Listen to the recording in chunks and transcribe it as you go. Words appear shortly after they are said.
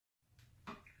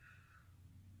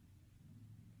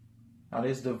Now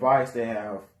this device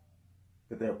that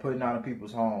they're putting out in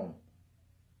people's home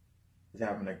is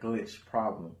having a glitch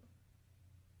problem.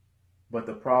 But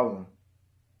the problem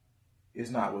is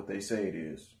not what they say it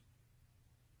is.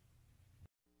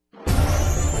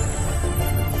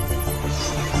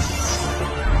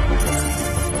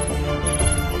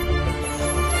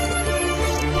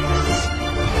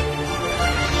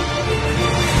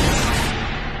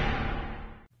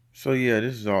 So yeah,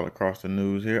 this is all across the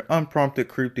news here. Unprompted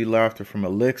creepy laughter from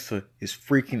Alexa is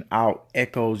freaking out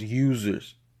Echo's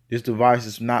users. This device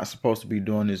is not supposed to be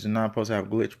doing this. It's not supposed to have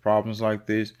glitch problems like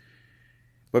this.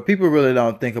 But people really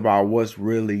don't think about what's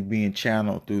really being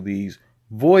channeled through these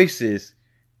voices,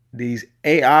 these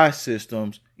AI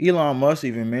systems. Elon Musk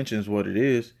even mentions what it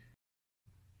is.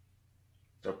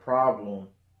 The problem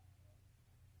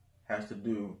has to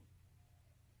do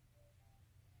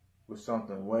with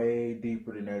something way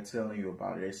deeper than they're telling you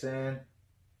about it. They're saying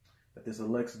that this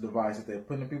Alexa device that they're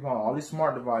putting people on, all these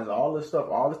smart devices, all this stuff,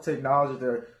 all this technology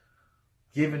they're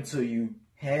giving to you,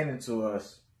 handing to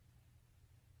us.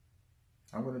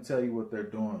 I'm going to tell you what they're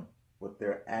doing, what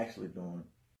they're actually doing.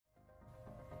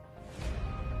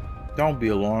 Don't be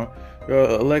alarmed. Your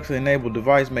Alexa-enabled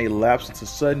device may lapse into a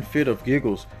sudden fit of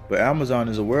giggles, but Amazon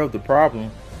is aware of the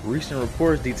problem. Recent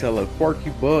reports detail a quirky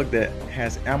bug that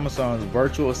has Amazon's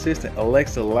virtual assistant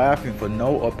Alexa laughing for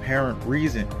no apparent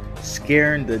reason,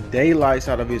 scaring the daylights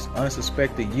out of its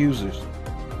unsuspected users.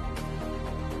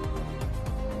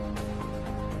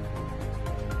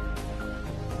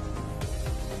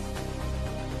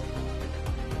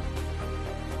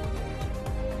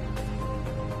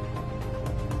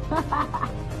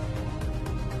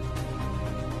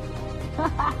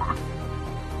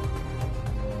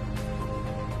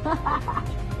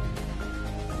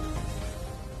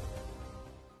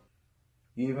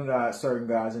 You even got certain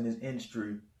guys in this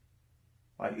industry,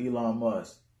 like Elon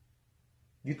Musk.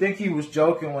 You think he was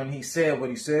joking when he said what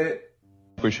he said?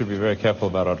 We should be very careful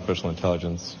about artificial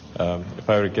intelligence. If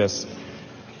I were to guess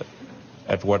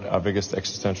at what our biggest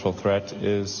existential threat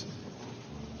is,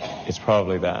 it's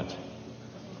probably that.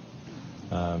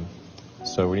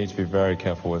 So we need to be very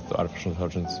careful with artificial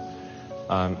intelligence.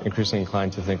 I'm increasingly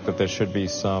inclined to think that there should be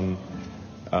some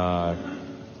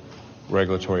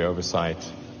regulatory oversight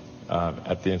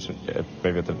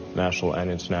maybe at the national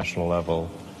and international level,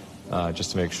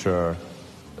 just to make sure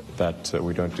that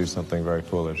we don't do something very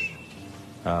foolish.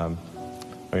 I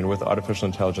mean, with artificial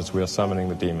intelligence, we are summoning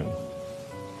the demon.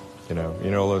 You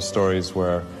know all those stories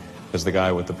where there's the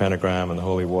guy with the pentagram and the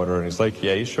holy water, and he's like,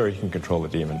 yeah, you sure you can control the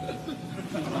demon?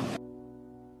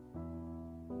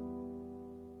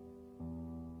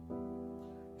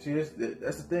 See,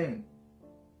 that's the thing.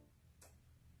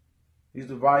 These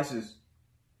devices,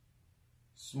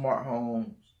 smart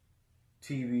homes,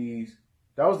 TVs,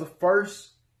 that was the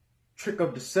first trick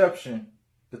of deception,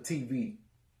 the TV.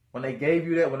 When they gave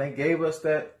you that, when they gave us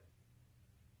that,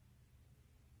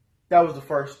 that was the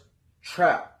first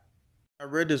trap. I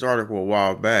read this article a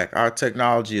while back. Our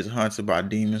technology is hunted by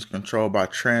demons controlled by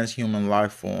transhuman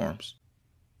life forms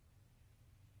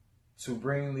to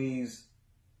bring these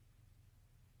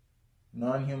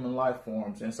non-human life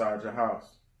forms inside your house.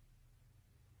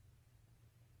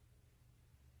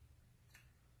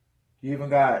 You even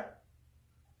got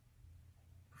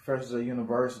professors at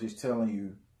universities telling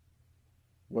you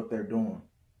what they're doing.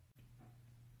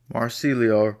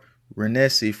 Marsilio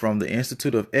Renesi from the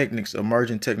Institute of Ethnics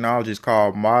Emerging Technologies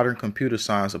called Modern Computer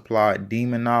Science Applied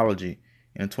Demonology.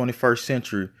 In the 21st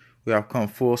century, we have come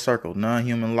full circle.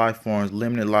 Non-human life forms,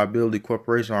 limited liability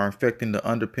corporations are infecting the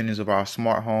underpinnings of our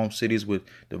smart home cities with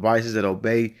devices that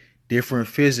obey different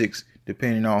physics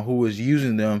depending on who is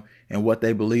using them and what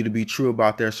they believe to be true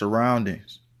about their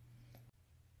surroundings.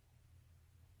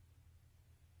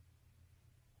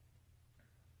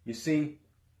 You see,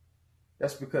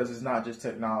 that's because it's not just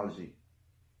technology.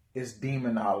 It's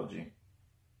demonology.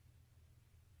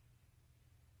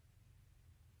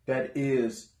 That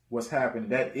is what's happening.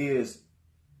 That is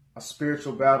a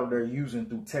spiritual battle they're using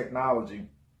through technology.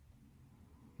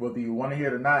 Whether you want to hear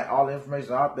it or not, all the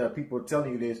information out there, people are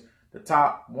telling you this. The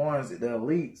top ones, the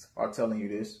elites, are telling you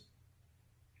this.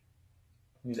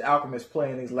 These alchemists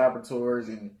play in these laboratories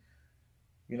and,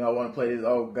 want to play this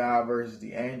old God versus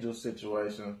the angel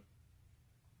situation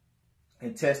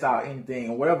and test out anything.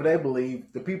 And whatever they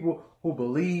believe, the people who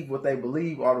believe what they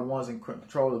believe are the ones in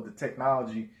control of the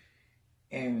technology.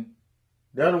 And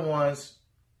they're the ones,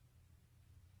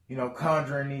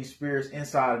 conjuring these spirits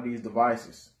inside of these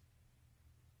devices.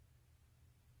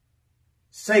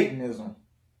 Satanism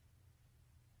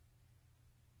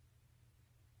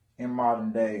in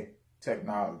modern day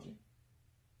technology.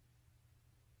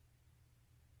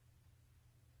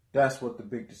 That's what the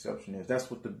big deception is.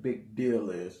 That's what the big deal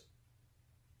is.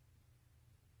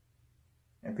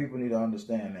 And people need to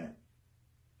understand that.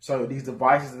 So these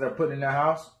devices that they're putting in their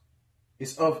house,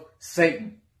 it's of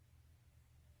Satan.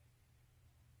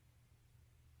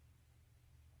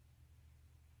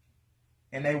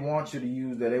 And they want you to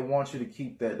use that. They want you to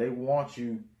keep that. They want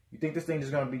you. You think this thing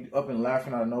is going to be up and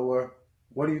laughing out of nowhere?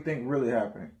 What do you think really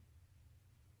happened?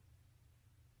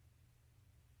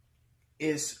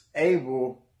 It's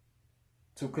able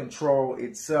to control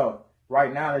itself.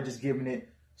 Right now, they're just giving it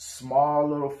small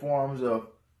little forms of,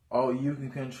 oh, you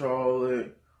can control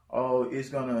it. Oh, it's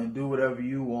going to do whatever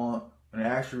you want. When in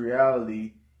actual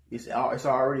reality, it's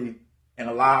already an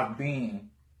alive being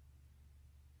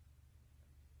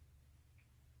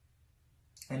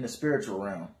in the spiritual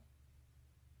realm.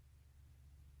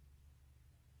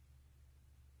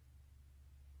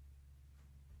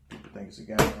 People think it's a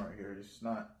game right here. This is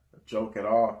not a joke at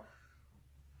all.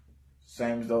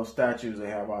 Same as those statues they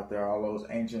have out there, all those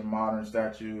ancient modern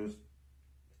statues.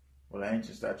 Well, the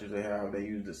ancient statues they have, they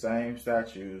use the same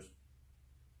statues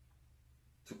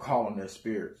to call on their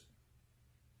spirits.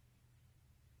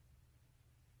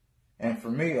 And for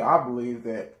me, I believe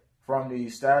that from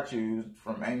these statues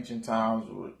from ancient times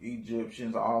with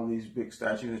Egyptians, all these big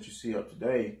statues that you see up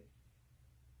today,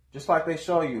 just like they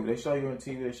show you in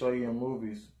TV, they show you in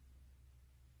movies,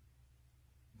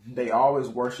 they always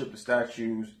worship the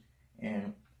statues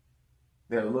and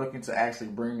they're looking to actually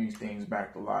bring these things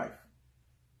back to life.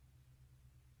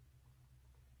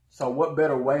 So what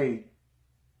better way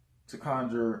to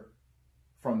conjure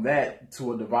from that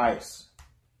to a device?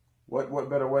 What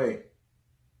better way?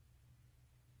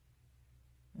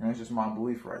 And that's just my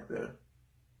belief right there.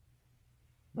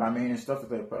 But I mean, it's stuff that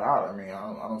they put out. I mean,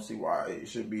 I don't see why it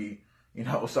should be,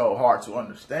 so hard to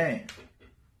understand.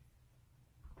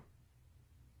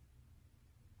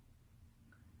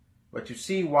 But you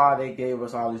see why they gave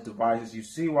us all these devices. You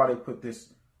see why they put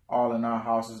this all in our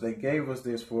houses. They gave us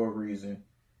this for a reason.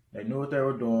 They knew what they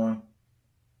were doing.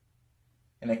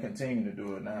 And they continue to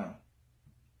do it now.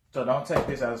 So don't take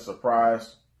this as a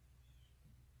surprise.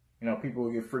 People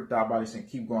will get freaked out by this and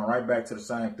keep going right back to the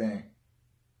same thing.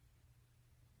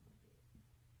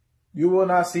 You will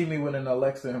not see me with an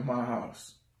Alexa in my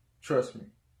house. Trust me.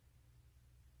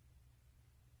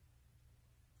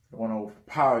 They want to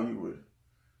overpower you with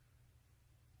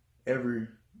every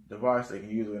device they can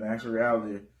use. In actual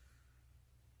reality,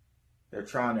 they're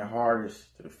trying their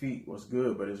hardest to defeat what's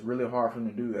good, but it's really hard for them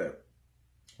to do that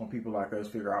when people like us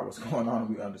figure out what's going on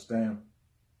and we understand.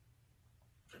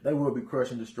 They will be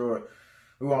crushed and destroyed.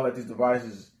 We won't let these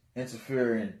devices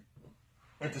interfere and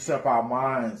intercept our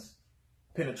minds,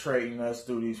 penetrating us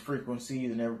through these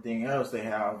frequencies and everything else they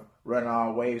have running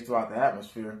our waves throughout the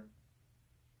atmosphere.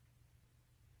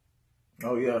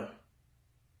 Oh yeah,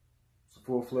 it's a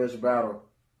full-fledged battle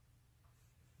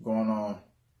going on.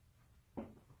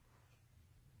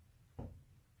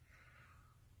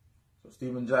 So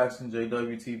Stephen Jackson,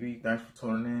 JWTV, thanks for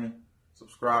tuning in.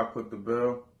 Subscribe, click the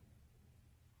bell.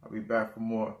 I'll be back for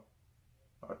more.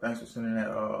 Thanks for sending that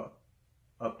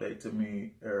update to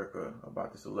me, Erica,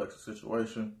 about this Alexa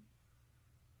situation.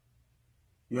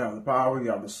 You have the power, you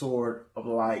have the sword of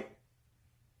light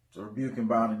to rebuke and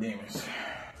bind the demons.